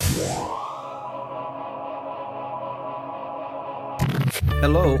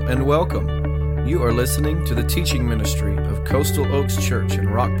Hello and welcome. You are listening to the teaching ministry of Coastal Oaks Church in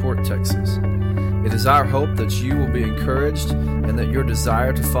Rockport, Texas. It is our hope that you will be encouraged and that your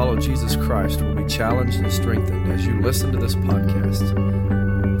desire to follow Jesus Christ will be challenged and strengthened as you listen to this podcast.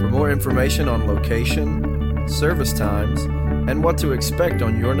 For more information on location, service times, and what to expect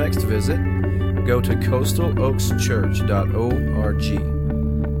on your next visit, go to coastaloakschurch.org.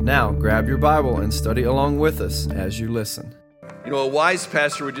 Now grab your Bible and study along with us as you listen. You know, a wise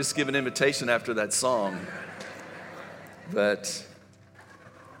pastor would just give an invitation after that song. But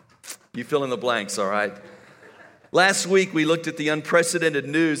you fill in the blanks, all right? Last week, we looked at the unprecedented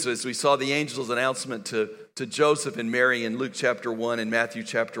news as we saw the angel's announcement to Joseph and Mary in Luke chapter 1 and Matthew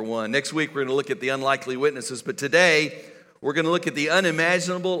chapter 1. Next week, we're going to look at the unlikely witnesses. But today, we're going to look at the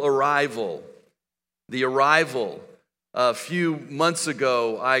unimaginable arrival. The arrival. A few months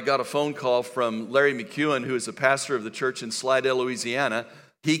ago, I got a phone call from Larry McEwen, who is a pastor of the church in Slidell, Louisiana.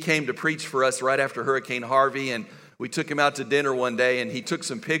 He came to preach for us right after Hurricane Harvey, and we took him out to dinner one day, and he took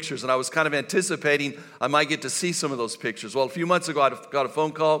some pictures, and I was kind of anticipating I might get to see some of those pictures. Well, a few months ago, I got a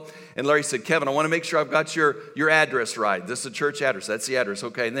phone call, and Larry said, "Kevin, I want to make sure I've got your address right. This is a church address. That's the address."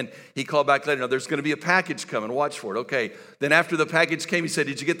 Okay, and then he called back later, "No, there's going to be a package coming. Watch for it." Okay, then after the package came, he said,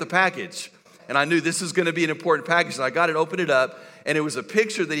 "Did you get the package?" And I knew this is going to be an important package. And I got it, opened it up, and it was a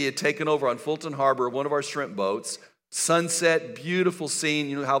picture that he had taken over on Fulton Harbor, one of our shrimp boats. Sunset, beautiful scene.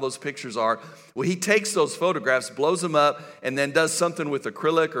 You know how those pictures are. Well, he takes those photographs, blows them up, and then does something with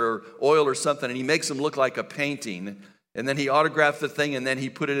acrylic or oil or something, and he makes them look like a painting. And then he autographed the thing, and then he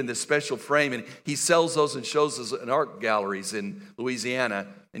put it in this special frame, and he sells those and shows those in art galleries in Louisiana.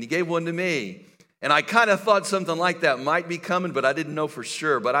 And he gave one to me. And I kind of thought something like that might be coming, but I didn't know for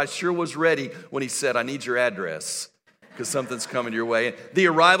sure. But I sure was ready when he said, "I need your address because something's coming your way." And the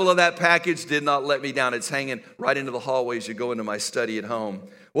arrival of that package did not let me down. It's hanging right into the hallway as you go into my study at home.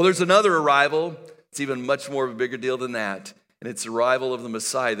 Well, there's another arrival. It's even much more of a bigger deal than that. And it's the arrival of the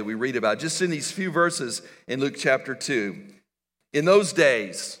Messiah that we read about just in these few verses in Luke chapter 2. In those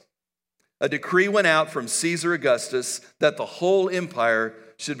days, a decree went out from Caesar Augustus that the whole empire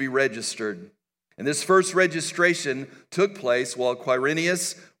should be registered. And this first registration took place while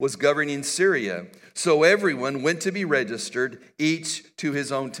Quirinius was governing Syria. So everyone went to be registered, each to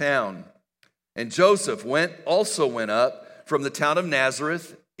his own town. And Joseph also went up from the town of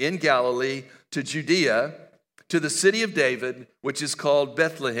Nazareth in Galilee to Judea, to the city of David, which is called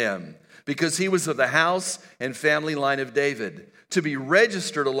Bethlehem, because he was of the house and family line of David, to be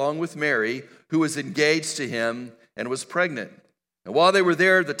registered along with Mary, who was engaged to him and was pregnant. And while they were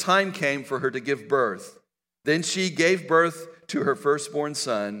there, the time came for her to give birth. Then she gave birth to her firstborn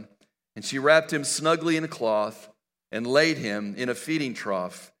son, and she wrapped him snugly in a cloth and laid him in a feeding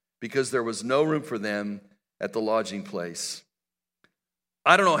trough because there was no room for them at the lodging place.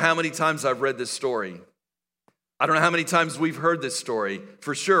 I don't know how many times I've read this story. I don't know how many times we've heard this story.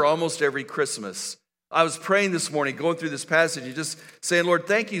 For sure, almost every Christmas. I was praying this morning, going through this passage, and just saying, "Lord,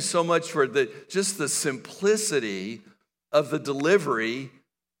 thank you so much for just the simplicity of the delivery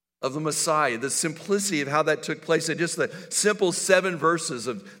of the Messiah, the simplicity of how that took place, and just the simple 7 verses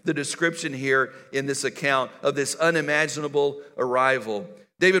of the description here in this account of this unimaginable arrival."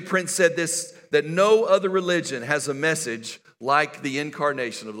 David Prince said this, that no other religion has a message like the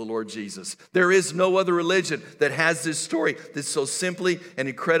incarnation of the Lord Jesus. There is no other religion that has this story that's so simply and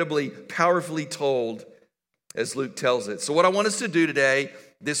incredibly powerfully told as Luke tells it. So what I want us to do today,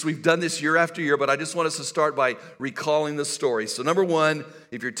 we've done this year after year, but I just want us to start by recalling the story. So number one,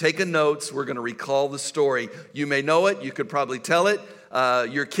 if you're taking notes, we're going to recall the story. You may know it. You could probably tell it.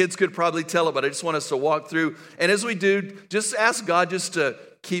 Your kids could probably tell it, but I just want us to walk through. And as we do, just ask God just to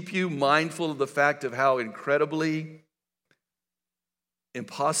keep you mindful of the fact of how incredibly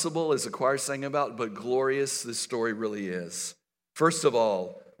impossible, as the choir sang about, but glorious this story really is. First of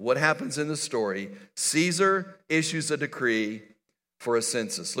all, what happens in the story? Caesar issues a decree for a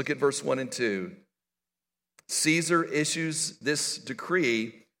census. Look at verse 1 and 2. Caesar issues this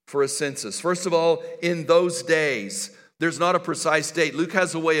decree for a census. First of all, in those days, there's not a precise date. Luke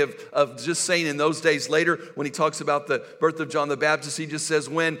has a way of just saying in those days. Later, when he talks about the birth of John the Baptist, he just says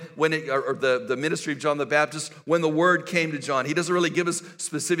the ministry of John the Baptist, when the word came to John. He doesn't really give us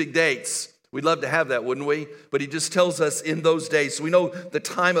specific dates. We'd love to have that, wouldn't we? But he just tells us in those days. So we know the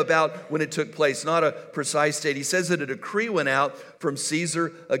time about when it took place, not a precise date. He says that a decree went out from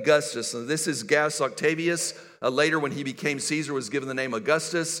Caesar Augustus. And this is Gaius Octavius. Later, when he became Caesar, was given the name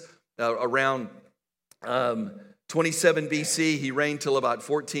Augustus around 27 BC, he reigned till about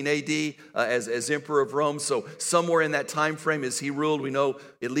 14 AD as emperor of Rome. So somewhere in that time frame as he ruled, we know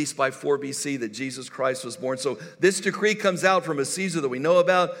at least by 4 BC that Jesus Christ was born. So this decree comes out from a Caesar that we know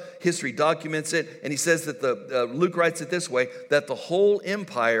about. History documents it. And he says that Luke writes it this way, that the whole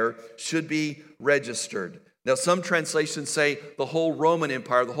empire should be registered. Now, some translations say the whole Roman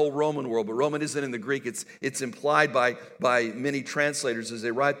Empire, the whole Roman world, but Roman isn't in the Greek. It's implied by many translators as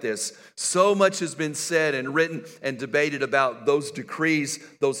they write this. So much has been said and written and debated about those decrees,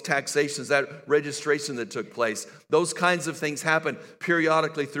 those taxations, that registration that took place. Those kinds of things happen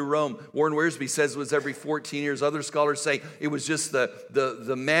periodically through Rome. Warren Wiersbe says it was every 14 years. Other scholars say it was just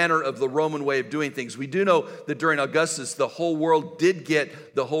the manner of the Roman way of doing things. We do know that during Augustus, the whole world did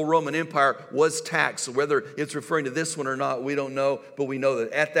get, the whole Roman Empire was taxed. So whether it's referring to this one or not, we don't know, but we know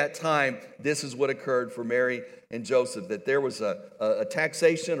that at that time, this is what occurred for Mary and Joseph, that there was a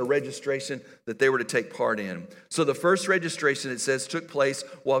taxation, a registration that they were to take part in. So the first registration, it says, took place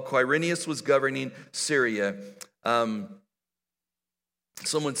while Quirinius was governing Syria.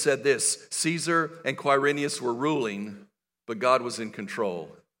 Someone said this, Caesar and Quirinius were ruling, but God was in control.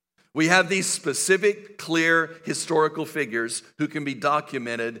 We have these specific, clear, historical figures who can be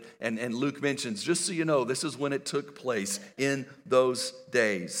documented, and Luke mentions, just so you know, this is when it took place in those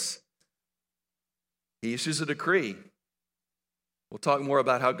days. He issues a decree. We'll talk more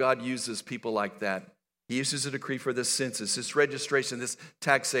about how God uses people like that. He issues a decree for this census, this registration, this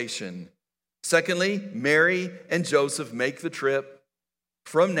taxation. Secondly, Mary and Joseph make the trip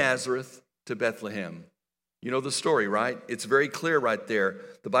from Nazareth to Bethlehem. You know the story, right? It's very clear right there.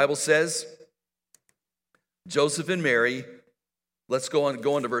 The Bible says, Joseph and Mary, let's go on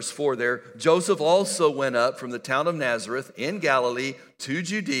to verse 4 there. Joseph also went up from the town of Nazareth in Galilee to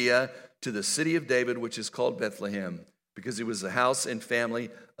Judea, to the city of David, which is called Bethlehem, because he was the house and family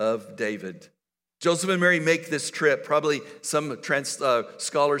of David. Joseph and Mary make this trip, probably some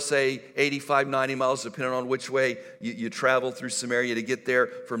scholars say 85, 90 miles, depending on which way you travel through Samaria to get there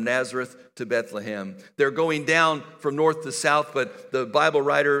from Nazareth to Bethlehem. They're going down from north to south, but the Bible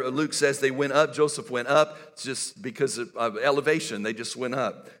writer Luke says they went up. Joseph went up just because of elevation. They just went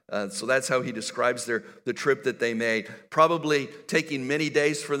up. So that's how he describes the trip that they made. Probably taking many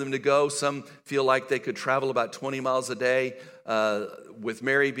days for them to go. Some feel like they could travel about 20 miles a day. With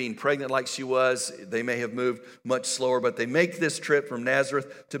Mary being pregnant like she was, they may have moved much slower, but they make this trip from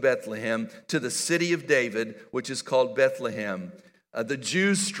Nazareth to Bethlehem, to the city of David, which is called Bethlehem. The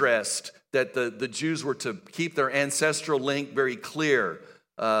Jews stressed that the Jews were to keep their ancestral link very clear,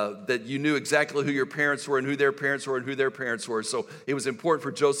 that you knew exactly who your parents were and who their parents were and who their parents were. So it was important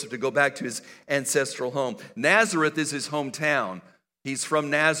for Joseph to go back to his ancestral home. Nazareth is his hometown. He's from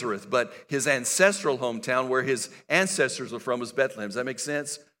Nazareth, but his ancestral hometown, where his ancestors were from, was Bethlehem. Does that make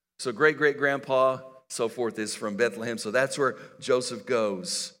sense? So great-great-grandpa, so forth, is from Bethlehem. So that's where Joseph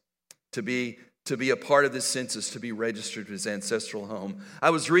goes to be a part of this census, to be registered to his ancestral home.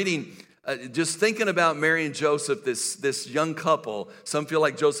 I was reading, just thinking about Mary and Joseph, this young couple. Some feel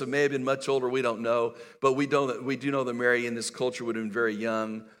like Joseph may have been much older. We don't know, but we do know that Mary in this culture would have been very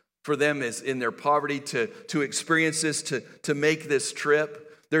young. For them, is in their poverty to experience this, to make this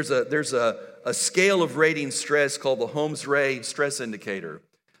trip. There's a scale of rating stress called the Holmes-Ray stress indicator.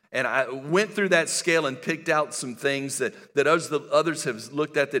 And I went through that scale and picked out some things that others have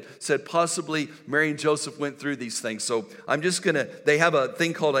looked at that said possibly Mary and Joseph went through these things. So I'm just they have a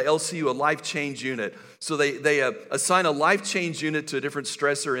thing called a LCU, a life change unit. So they assign a life change unit to a different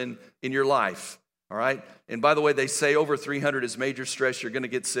stressor in your life. All right. And by the way, they say over 300 is major stress. You're going to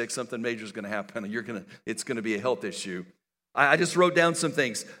get sick. Something major is going to happen. It's going to be a health issue. I just wrote down some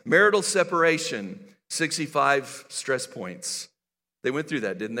things. Marital separation, 65 stress points. They went through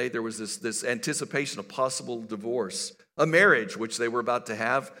that, didn't they? There was this anticipation of possible divorce. A marriage, which they were about to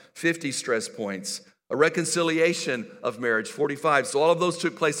have, 50 stress points. A reconciliation of marriage, 45. So all of those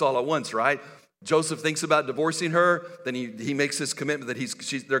took place all at once, right? Joseph thinks about divorcing her, then he makes this commitment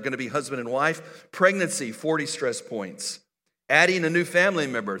that they're going to be husband and wife. Pregnancy, 40 stress points. Adding a new family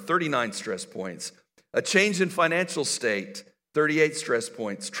member, 39 stress points. A change in financial state, 38 stress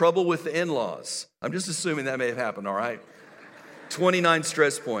points. Trouble with the in-laws. I'm just assuming that may have happened, all right? 29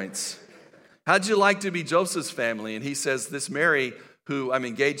 stress points. How'd you like to be Joseph's family? And he says, this Mary, who I'm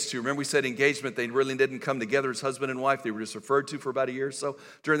engaged to. Remember we said engagement, they really didn't come together as husband and wife. They were just referred to for about a year or so.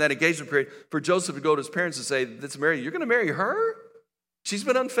 During that engagement period, for Joseph to go to his parents and say, "This Mary, you're going to marry her? She's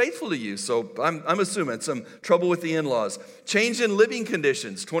been unfaithful to you." So I'm assuming some trouble with the in-laws. Change in living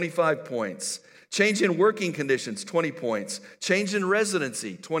conditions, 25 points. Change in working conditions, 20 points. Change in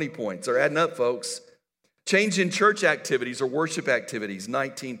residency, 20 points. They're adding up, folks. Change in church activities or worship activities,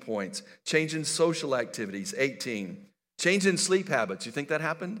 19 points. Change in social activities, 18. Change in sleep habits. You think that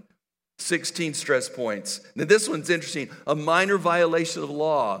happened? 16 stress points. Now this one's interesting. A minor violation of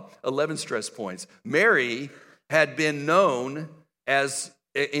law, 11 stress points. Mary had been known as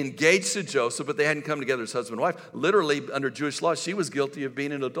engaged to Joseph, but they hadn't come together as husband and wife. Literally, under Jewish law, she was guilty of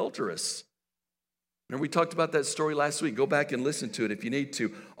being an adulteress. Remember, we talked about that story last week. Go back and listen to it if you need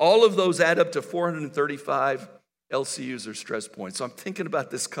to. All of those add up to 435 LCUs or stress points. So I'm thinking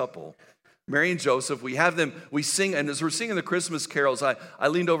about this couple, Mary and Joseph. We have them, we sing, and as we're singing the Christmas carols, I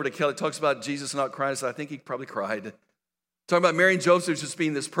leaned over to Kelly. It talks about Jesus not crying. So I think he probably cried. Talking about Mary and Joseph just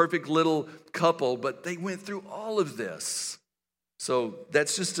being this perfect little couple, but they went through all of this. So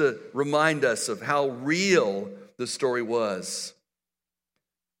that's just to remind us of how real the story was.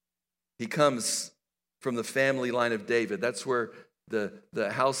 He comes from the family line of David. That's where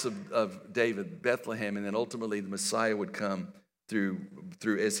the house of David, Bethlehem, and then ultimately the Messiah would come through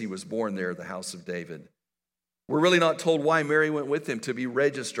as he was born there, the house of David. We're really not told why Mary went with him to be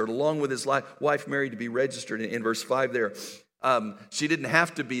registered, along with his wife Mary to be registered in verse 5 there. She didn't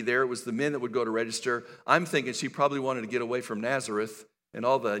have to be there. It was the men that would go to register. I'm thinking she probably wanted to get away from Nazareth and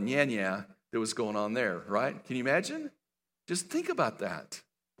all the nya that was going on there, right? Can you imagine? Just think about that.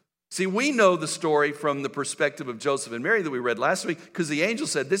 See, we know the story from the perspective of Joseph and Mary that we read last week because the angel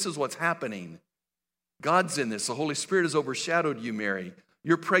said, this is what's happening. God's in this. The Holy Spirit has overshadowed you, Mary.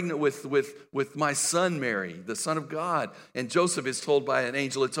 You're pregnant with my son, Mary, the Son of God. And Joseph is told by an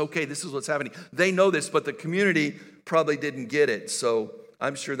angel, it's okay, this is what's happening. They know this, but the community probably didn't get it. So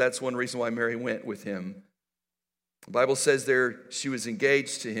I'm sure that's one reason why Mary went with him. The Bible says there she was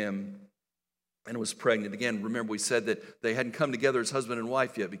engaged to him and was pregnant. Again, remember we said that they hadn't come together as husband and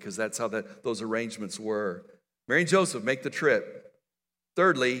wife yet because that's how those arrangements were. Mary and Joseph make the trip.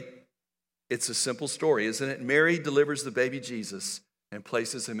 Thirdly, it's a simple story, isn't it? Mary delivers the baby Jesus and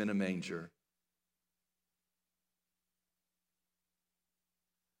places him in a manger.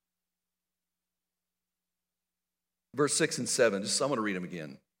 Verse 6 and 7, I'm going to read them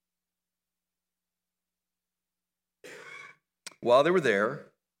again. While they were there,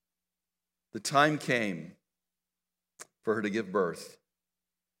 the time came for her to give birth.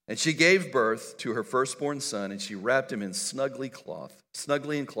 And she gave birth to her firstborn son, and she wrapped him in snugly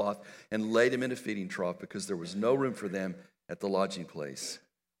in cloth, and laid him in a feeding trough because there was no room for them at the lodging place.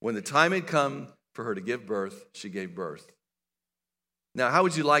 When the time had come for her to give birth, she gave birth. Now, how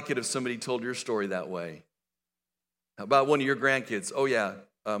would you like it if somebody told your story that way? How about one of your grandkids? Oh yeah,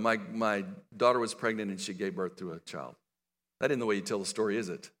 my daughter was pregnant and she gave birth to a child. That isn't the way you tell the story, is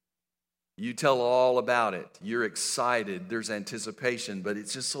it? You tell all about it. You're excited. There's anticipation, but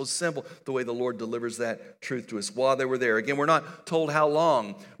it's just so simple the way the Lord delivers that truth to us while they were there. Again, we're not told how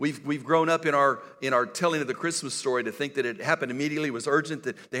long. We've grown up in our telling of the Christmas story to think that it happened immediately. It was urgent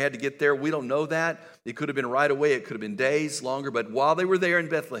that they had to get there. We don't know that. It could have been right away. It could have been days longer. But while they were there in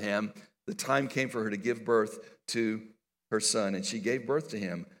Bethlehem, the time came for her to give birth to her son, and she gave birth to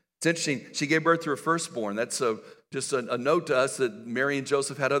him. It's interesting. She gave birth to her firstborn. That's just a note to us that Mary and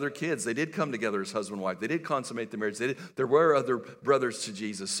Joseph had other kids. They did come together as husband and wife. They did consummate the marriage. There were other brothers to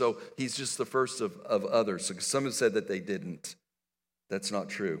Jesus. So he's just the first of others. So some have said that they didn't. That's not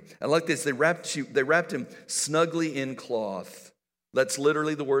true. I like this. They wrapped him snugly in cloth. That's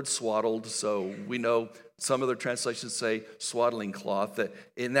literally the word swaddled. So we know some other translations say swaddling cloth. That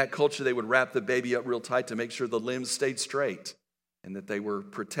in that culture they would wrap the baby up real tight to make sure the limbs stayed straight and that they were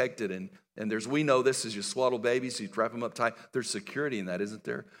protected. And we know this as you swaddle babies, you wrap them up tight. There's security in that, isn't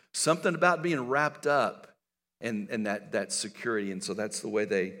there? Something about being wrapped up and that security. And so that's the way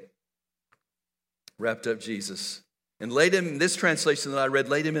they wrapped up Jesus. And laid him, this translation that I read,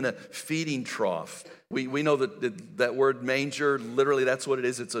 laid him in a feeding trough. We know that word manger, literally that's what it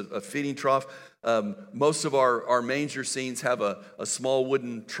is. It's a feeding trough. Most of our manger scenes have a small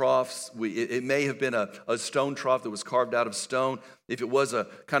wooden trough. It may have been a stone trough that was carved out of stone. If it was a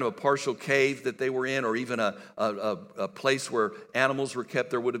kind of a partial cave that they were in, or even a place where animals were kept,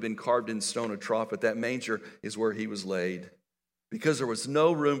 there would have been carved in stone a trough. But that manger is where he was laid because there was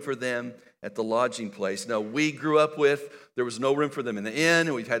no room for them at the lodging place. Now, we grew up there was no room for them in the inn,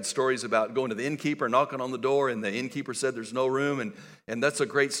 and we've had stories about going to the innkeeper, knocking on the door, and the innkeeper said there's no room, and that's a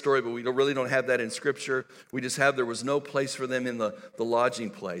great story, but we really don't have that in Scripture. We just have there was no place for them in the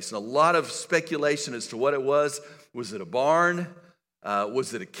lodging place. And a lot of speculation as to what it was. Was it a barn?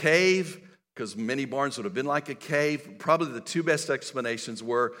 Was it a cave? because many barns would have been like a cave. Probably the two best explanations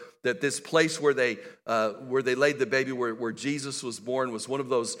were that this place where they laid the baby, where Jesus was born, was one of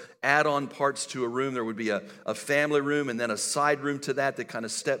those add-on parts to a room. There would be a family room and then a side room to that kind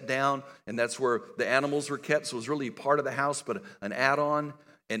of stepped down, and that's where the animals were kept. So it was really part of the house, but an add-on.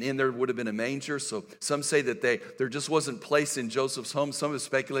 And in there would have been a manger. So some say that there just wasn't place in Joseph's home. Some have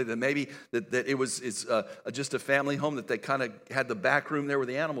speculated that maybe that it was just a family home, that they kind of had the back room there where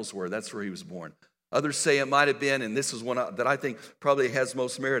the animals were. That's where he was born. Others say it might have been, and this is one that I think probably has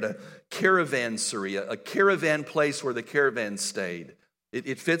most merit, a caravanserai, a caravan place where the caravan stayed.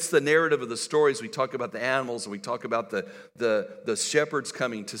 It fits the narrative of the stories. We talk about the animals, and we talk about the shepherds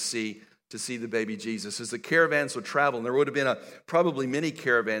coming to see the baby Jesus. As the caravans would travel, and there would have been probably many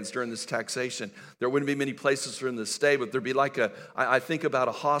caravans during this taxation. There wouldn't be many places for them to stay, but there'd be I think about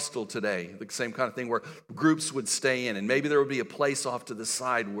a hostel today, the same kind of thing where groups would stay in, and maybe there would be a place off to the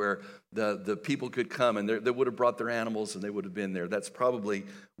side where the people could come, and they would have brought their animals, and they would have been there. That's probably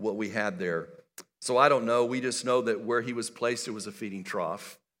what we had there. So I don't know. We just know that where he was placed, it was a feeding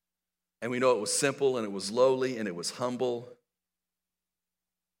trough. And we know it was simple, and it was lowly, and it was humble.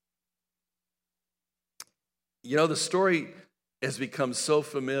 You know, the story has become so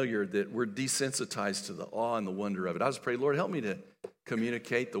familiar that we're desensitized to the awe and the wonder of it. I was praying, Lord, help me to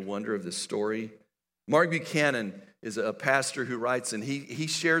communicate the wonder of this story. Mark Buchanan is a pastor who writes, and he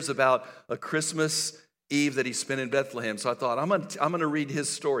shares about a Christmas Eve that he spent in Bethlehem. So I thought, I'm going to read his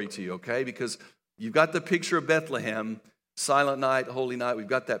story to you, okay? Because you've got the picture of Bethlehem, Silent Night, Holy Night. We've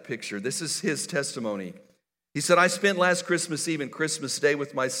got that picture. This is his testimony. He said, I spent last Christmas Eve and Christmas Day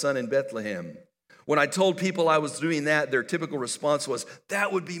with my son in Bethlehem. When I told people I was doing that, their typical response was,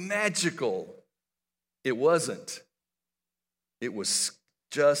 that would be magical. It wasn't. It was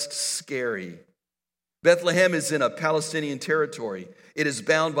just scary. Bethlehem is in a Palestinian territory. It is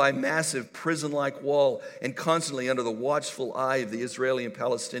bound by a massive prison-like wall and constantly under the watchful eye of the Israeli and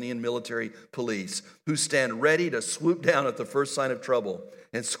Palestinian military police, who stand ready to swoop down at the first sign of trouble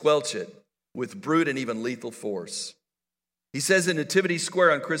and squelch it with brute and even lethal force. He says in Nativity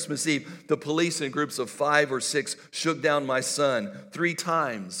Square on Christmas Eve, the police in groups of 5 or 6 shook down my son 3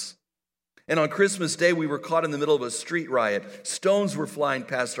 times. And on Christmas Day, we were caught in the middle of a street riot. Stones were flying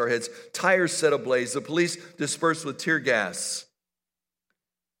past our heads, tires set ablaze, the police dispersed with tear gas.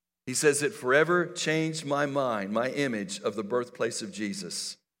 He says it forever changed my mind, my image of the birthplace of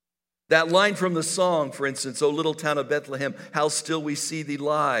Jesus. That line from the song, for instance, O little town of Bethlehem, how still we see thee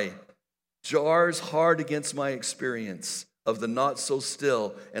lie, jars hard against my experience of the not so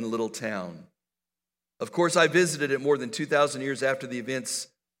still and little town. Of course, I visited it more than 2,000 years after the events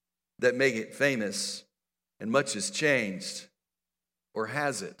that make it famous, and much has changed. Or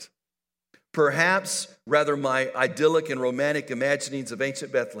has it? Perhaps, rather, my idyllic and romantic imaginings of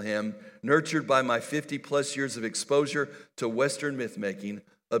ancient Bethlehem, nurtured by my 50-plus years of exposure to Western myth-making,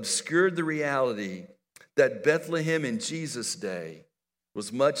 obscured the reality that Bethlehem in Jesus' day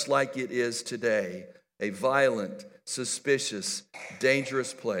was much like it is today, a violent, suspicious,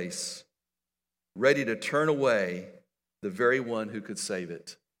 dangerous place, ready to turn away the very one who could save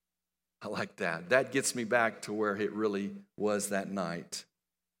it. I like that. That gets me back to where it really was that night.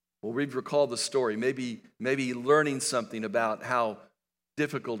 Well, we've recalled the story, maybe learning something about how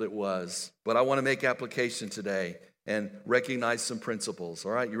difficult it was, but I want to make application today and recognize some principles.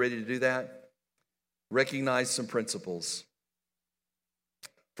 All right, you ready to do that? Recognize some principles.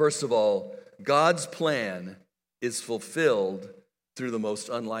 First of all, God's plan is fulfilled through the most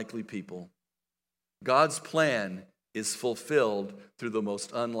unlikely people. God's plan is fulfilled through the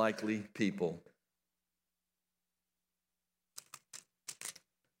most unlikely people.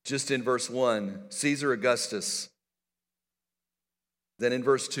 Just in verse 1, Caesar Augustus. Then in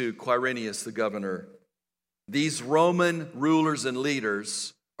verse 2, Quirinius the governor. These Roman rulers and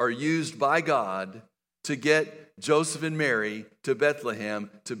leaders are used by God to get Joseph and Mary to Bethlehem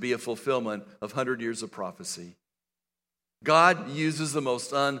to be a fulfillment of 100 years of prophecy. God uses the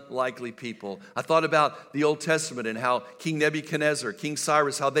most unlikely people. I thought about the Old Testament and how King Nebuchadnezzar, King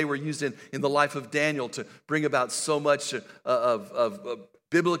Cyrus, how they were used in the life of Daniel to bring about so much of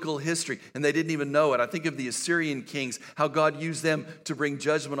biblical history, and they didn't even know it. I think of the Assyrian kings, how God used them to bring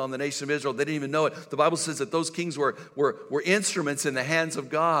judgment on the nation of Israel. They didn't even know it. The Bible says that those kings were instruments in the hands of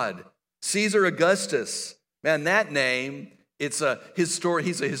God. Caesar Augustus, man, that name, he's a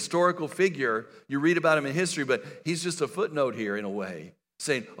historical figure. You read about him in history, but he's just a footnote here in a way,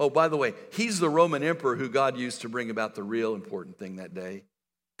 saying, oh, by the way, he's the Roman emperor who God used to bring about the real important thing that day.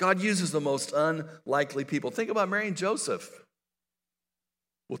 God uses the most unlikely people. Think about Mary and Joseph.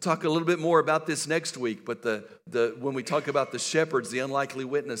 We'll talk a little bit more about this next week, but when we talk about the shepherds, the unlikely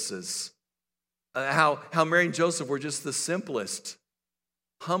witnesses, How Mary and Joseph were just the simplest,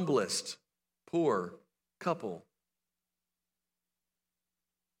 humblest, poor couple.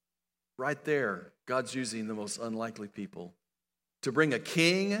 Right there, God's using the most unlikely people to bring a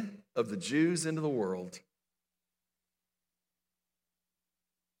king of the Jews into the world.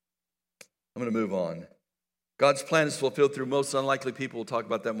 I'm going to move on. God's plan is fulfilled through most unlikely people. We'll talk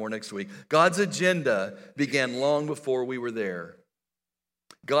about that more next week. God's agenda began long before we were there.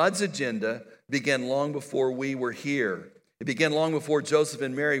 God's agenda began long before we were here. It began long before Joseph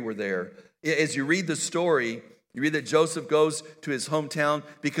and Mary were there. As you read the story, you read that Joseph goes to his hometown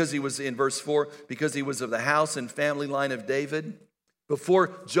because he was, in verse 4, because he was of the house and family line of David.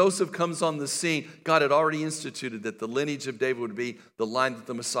 Before Joseph comes on the scene, God had already instituted that the lineage of David would be the line that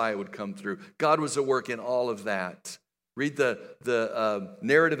the Messiah would come through. God was at work in all of that. Read the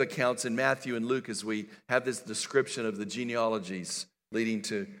narrative accounts in Matthew and Luke as we have this description of the genealogies leading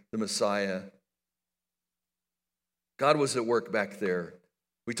to the Messiah. God was at work back there.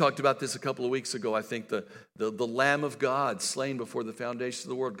 We talked about this a couple of weeks ago. I think the Lamb of God slain before the foundation of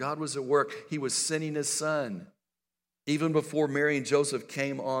the world. God was at work. He was sending his son even before Mary and Joseph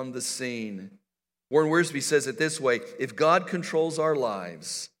came on the scene. Warren Wiersbe says it this way: if God controls our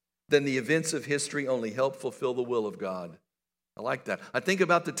lives, then the events of history only help fulfill the will of God. I like that. I think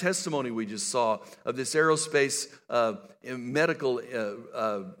about the testimony we just saw of this aerospace medical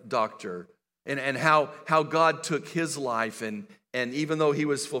doctor and how God took his life and even though he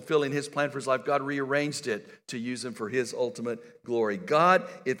was fulfilling his plan for his life, God rearranged it to use him for his ultimate glory. God,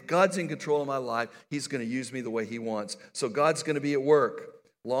 if God's in control of my life, he's going to use me the way he wants. So God's going to be at work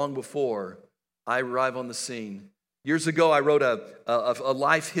long before I arrive on the scene. Years ago, I wrote a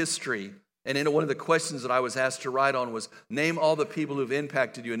life history. And in one of the questions that I was asked to write on was, name all the people who've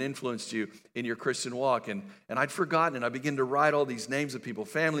impacted you and influenced you in your Christian walk. And I'd forgotten, and I began to write all these names of people,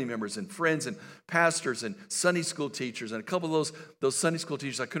 family members and friends and pastors and Sunday school teachers. And a couple of those Sunday school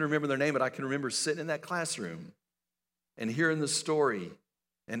teachers, I couldn't remember their name, but I can remember sitting in that classroom and hearing the story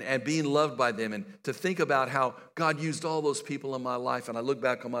and being loved by them. And to think about how God used all those people in my life. And I look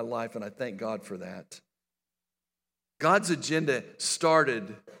back on my life and I thank God for that. God's agenda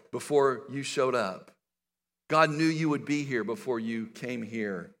started before you showed up. God knew you would be here before you came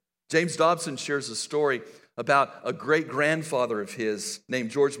here. James Dobson shares a story about a great-grandfather of his named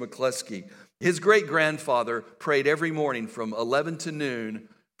George McCluskey. His great-grandfather prayed every morning from 11 to noon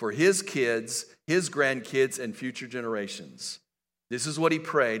for his kids, his grandkids, and future generations. This is what he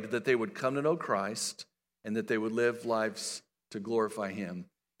prayed: that they would come to know Christ and that they would live lives to glorify him.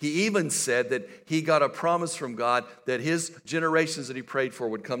 He even said that he got a promise from God that his generations that he prayed for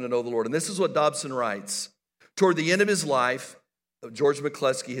would come to know the Lord. And this is what Dobson writes. Toward the end of his life, George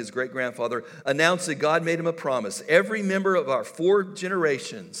McCluskey, his great-grandfather, announced that God made him a promise. Every member of our 4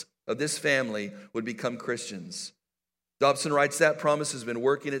 generations of this family would become Christians. Dobson writes, that promise has been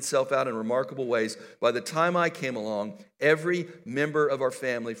working itself out in remarkable ways. By the time I came along, every member of our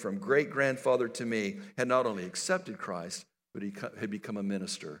family, from great-grandfather to me, had not only accepted Christ, but he had become a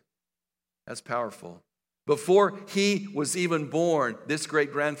minister. That's powerful. Before he was even born, this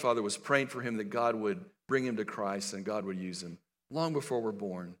great-grandfather was praying for him that God would bring him to Christ and God would use him. Long before we're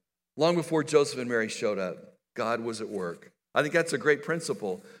born, long before Joseph and Mary showed up, God was at work. I think that's a great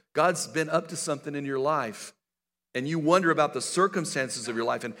principle. God's been up to something in your life, and you wonder about the circumstances of your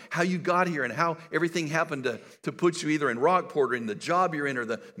life and how you got here and how everything happened to put you either in Rockport or in the job you're in or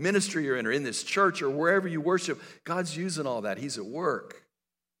the ministry you're in or in this church or wherever you worship. God's using all that. He's at work.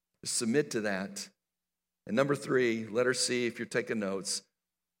 Just submit to that. And number 3, letter C, if you're taking notes.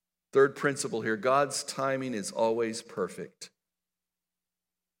 Third principle here, God's timing is always perfect.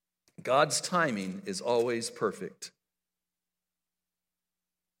 God's timing is always perfect.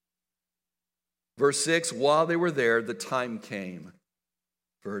 Verse 6, while they were there, the time came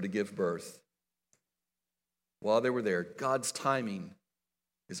for her to give birth. While they were there, God's timing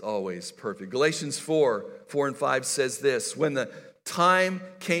is always perfect. Galatians 4 and 5 says this: when the time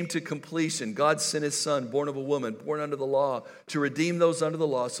came to completion, God sent his son, born of a woman, born under the law, to redeem those under the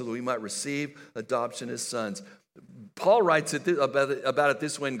law so that we might receive adoption as sons. Paul writes about it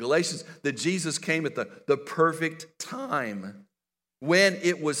this way in Galatians, that Jesus came at the perfect time. When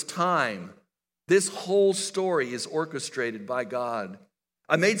it was time. This whole story is orchestrated by God.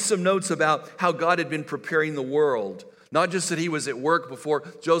 I made some notes about how God had been preparing the world. Not just that he was at work before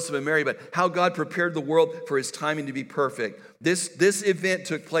Joseph and Mary, but how God prepared the world for his timing to be perfect. This event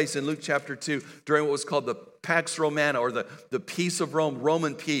took place in Luke chapter 2 during what was called the Pax Romana, or the peace of Rome,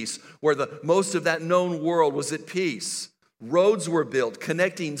 Roman peace, where most of that known world was at peace. Roads were built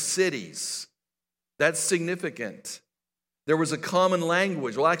connecting cities. That's significant. There was a common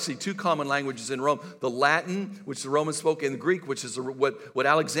language, well, actually two common languages in Rome. The Latin, which the Romans spoke, and the Greek, which is what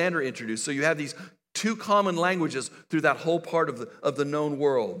Alexander introduced. So you have these two common languages through that whole part of the known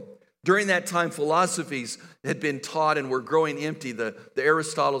world. During that time, philosophies had been taught and were growing empty. The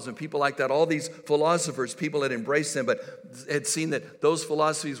Aristotles and people like that, all these philosophers, people had embraced them, but had seen that those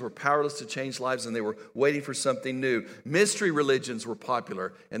philosophies were powerless to change lives and they were waiting for something new. Mystery religions were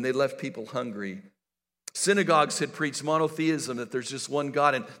popular and they left people hungry. Synagogues had preached monotheism, that there's just one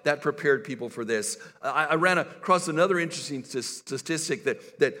God, and that prepared people for this. I ran across another interesting statistic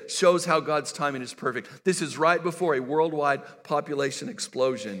that shows how God's timing is perfect. This is right before a worldwide population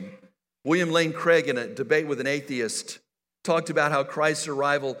explosion. William Lane Craig, in a debate with an atheist, talked about how Christ's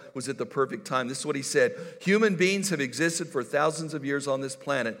arrival was at the perfect time. This is what he said: human beings have existed for thousands of years on this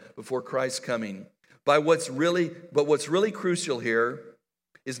planet before Christ's coming. But what's really crucial here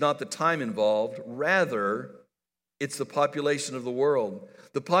is not the time involved. Rather, it's the population of the world.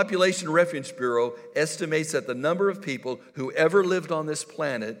 The Population Reference Bureau estimates that the number of people who ever lived on this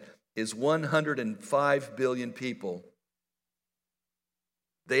planet is 105 billion people.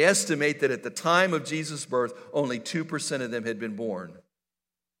 They estimate that at the time of Jesus' birth, only 2% of them had been born.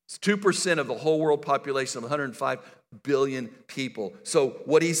 It's 2% of the whole world population of 105 billion people. So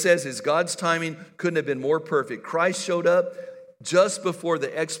what he says is God's timing couldn't have been more perfect. Christ showed up just before the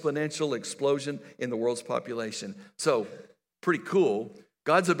exponential explosion in the world's population. So, pretty cool.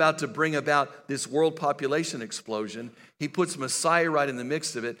 God's about to bring about this world population explosion. He puts Messiah right in the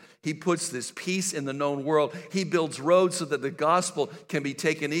mix of it. He puts this peace in the known world. He builds roads so that the gospel can be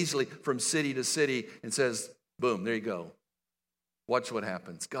taken easily from city to city, and says, boom, there you go. Watch what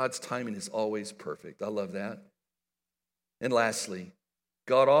happens. God's timing is always perfect. I love that. And lastly,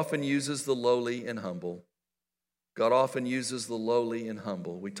 God often uses the lowly and humble. God often uses the lowly and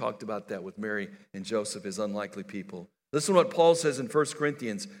humble. We talked about that with Mary and Joseph as unlikely people. Listen to what Paul says in 1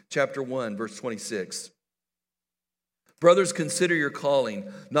 Corinthians chapter 1, verse 26. Brothers, consider your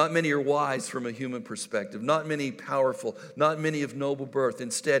calling. Not many are wise from a human perspective. Not many powerful. Not many of noble birth.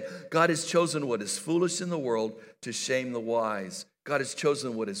 Instead, God has chosen what is foolish in the world to shame the wise. God has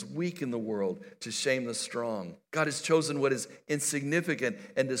chosen what is weak in the world to shame the strong. God has chosen what is insignificant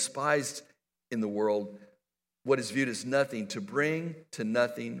and despised in the world, what is viewed as nothing, to bring to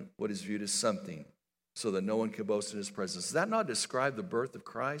nothing what is viewed as something, so that no one can boast in his presence. Does that not describe the birth of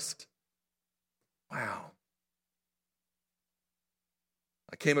Christ? Wow.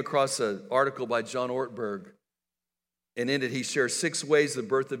 I came across an article by John Ortberg, and in it he shares 6 ways the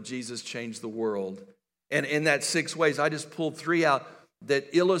birth of Jesus changed the world. And in that 6 ways, I just pulled 3 out that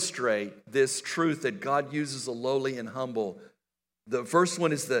illustrate this truth that God uses the lowly and humble. The first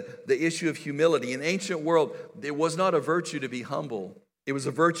one is the issue of humility. In the ancient world, it was not a virtue to be humble. It was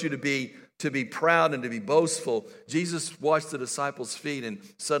a virtue to be proud and to be boastful. Jesus washed the disciples' feet, and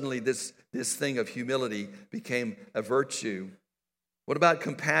suddenly this thing of humility became a virtue. What about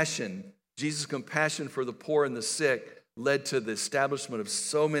compassion? Jesus' compassion for the poor and the sick led to the establishment of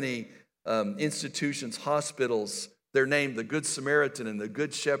so many institutions, hospitals. They're named the Good Samaritan and the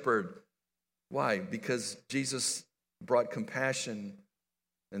Good Shepherd. Why? Because Jesus brought compassion.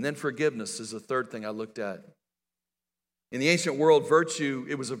 And then forgiveness is the third thing I looked at. In the ancient world,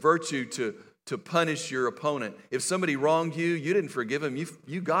 it was a virtue to punish your opponent. If somebody wronged you, you didn't forgive him,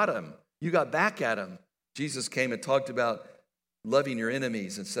 you got him. You got back at him. Jesus came and talked about loving your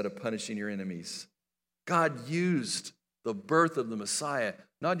enemies instead of punishing your enemies. God used the birth of the Messiah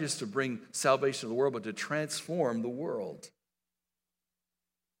not just to bring salvation to the world, but to transform the world.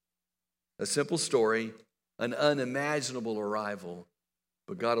 A simple story, an unimaginable arrival,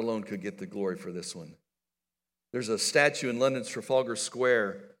 but God alone could get the glory for this one. There's a statue in London's Trafalgar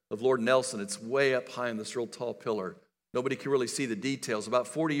Square of Lord Nelson. It's way up high on this real tall pillar. Nobody can really see the details. About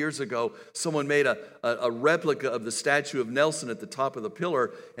 40 years ago, someone made a replica of the statue of Nelson at the top of the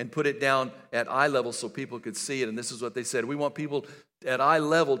pillar and put it down at eye level so people could see it. And this is what they said: we want people at eye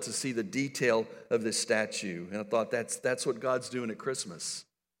level to see the detail of this statue. And I thought that's what God's doing at Christmas.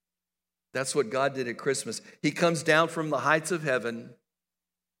 That's what God did at Christmas. He comes down from the heights of heaven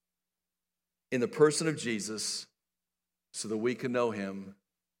in the person of Jesus so that we can know him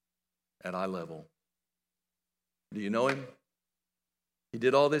at eye level. Do you know him? He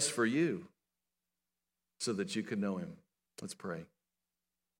did all this for you so that you could know him. Let's pray.